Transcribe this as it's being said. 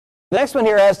The next one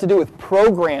here has to do with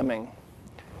programming.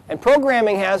 And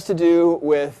programming has to do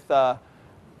with the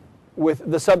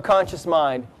subconscious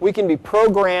mind. We can be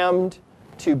programmed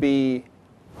to be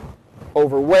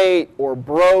overweight or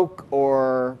broke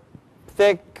or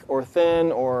thick or thin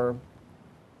or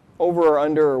over or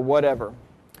under or whatever.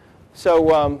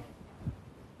 So,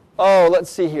 oh, let's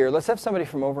see here. Let's have somebody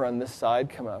from over on this side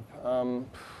come up.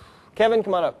 Kevin,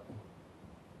 come on up.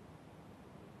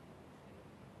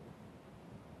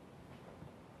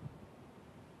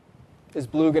 Is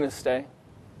Blue going to stay?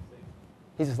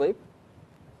 He's asleep?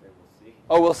 We'll see.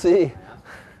 Oh, we'll see.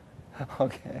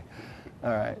 Okay.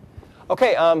 All right.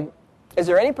 Okay. Is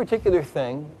there any particular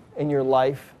thing in your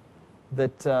life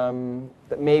that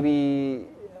that maybe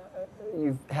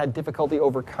you've had difficulty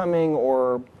overcoming,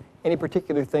 or any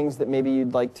particular things that maybe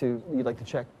you'd like to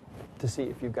check to see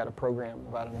if you've got a program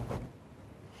about anything?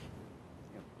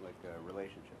 Like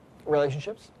relationships.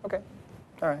 Relationships? Okay.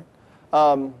 All right.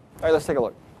 All right. Let's take a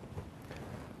look.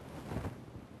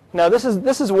 Now this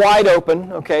is wide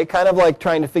open, okay, kind of like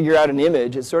trying to figure out an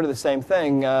image. It's sort of the same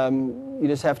thing. You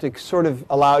just have to sort of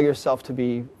allow yourself to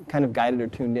be kind of guided or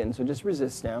tuned in. So just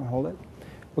resist now. Hold it.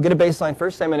 We'll get a baseline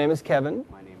first. Say, my name is Kevin.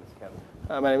 My name is Kevin.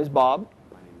 My name is Bob.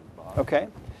 My name is Bob. Okay.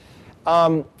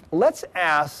 Let's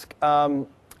ask,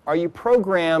 are you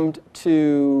programmed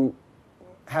to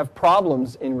have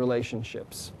problems in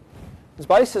relationships? His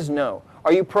body says no.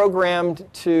 Are you programmed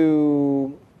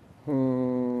to,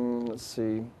 let's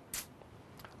see.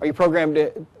 Are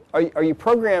you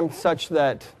programmed such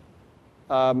that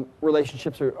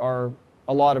relationships are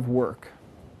a lot of work?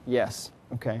 Yes.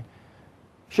 Okay.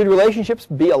 Should relationships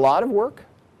be a lot of work?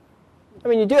 I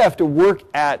mean, you do have to work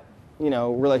at,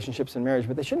 relationships and marriage,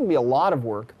 but they shouldn't be a lot of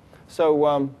work.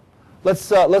 So let's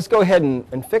go ahead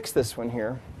and fix this one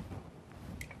here.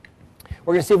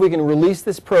 We're going to see if we can release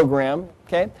this program.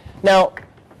 Okay. Now,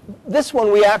 this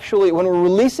one we actually, when we're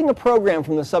releasing a program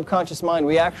from the subconscious mind,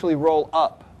 we actually roll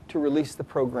up to release the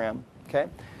program. Okay?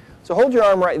 So hold your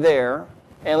arm right there,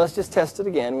 and let's just test it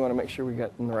again. We want to make sure we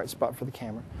got in the right spot for the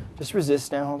camera. Just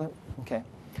resist now. Hold it. Okay.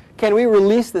 Can we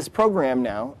release this program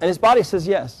now? And his body says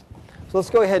yes. So let's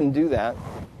go ahead and do that.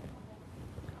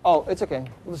 Oh, it's okay.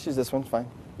 Let's use this one. It's fine.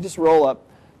 Just roll up.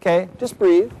 Okay? Just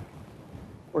breathe.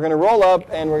 We're going to roll up,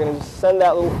 and we're going to just send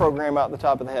that little program out the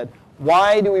top of the head.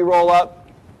 Why do we roll up?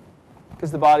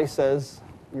 Because the body says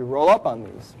you roll up on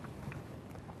these.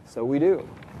 So we do.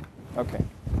 Okay.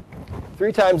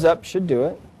 3 times up should do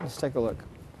it. Let's take a look.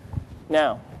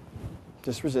 Now,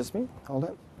 just resist me. Hold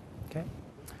it. Okay.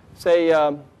 Say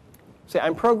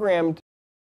I'm programmed.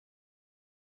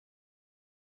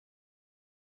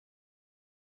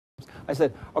 I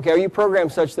said, okay, are you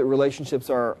programmed such that relationships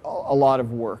are a lot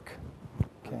of work?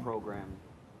 Okay. I'm programmed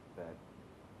that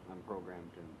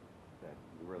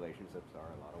relationships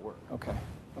are a lot of work. Okay.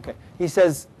 Okay. He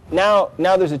says now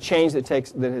there's a change that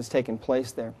has taken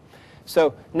place there.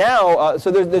 So now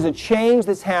there's a change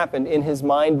that's happened in his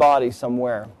mind body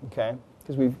somewhere. Okay,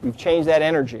 because we've changed that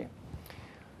energy.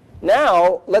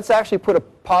 Now let's actually put a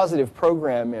positive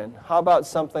program in. How about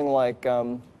something like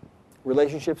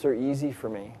relationships are easy for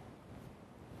me?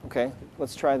 Okay,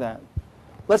 let's try that.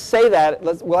 Let's say that.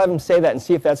 We'll have him say that and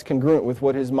see if that's congruent with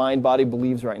what his mind body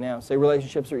believes right now. Say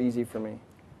relationships are easy for me.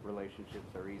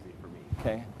 Relationships are easy for me.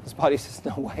 Okay. His body says,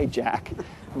 no way, Jack.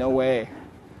 No way.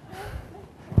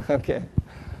 Okay.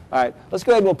 All right. Let's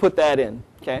go ahead and we'll put that in.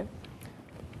 Okay.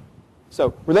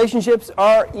 So relationships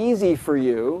are easy for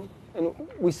you. And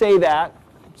we say that.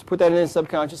 Let's put that in his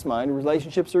subconscious mind.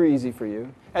 Relationships are easy for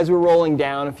you as we're rolling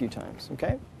down a few times.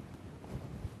 Okay.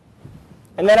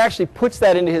 And that actually puts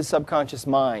that into his subconscious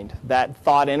mind, that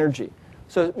thought energy.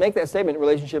 So make that statement,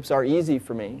 relationships are easy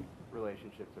for me.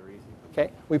 Relationships are easy.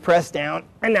 Okay, we press down,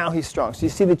 and now he's strong. So you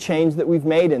see the change that we've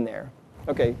made in there.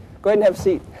 Okay, go ahead and have a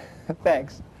seat.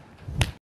 Thanks.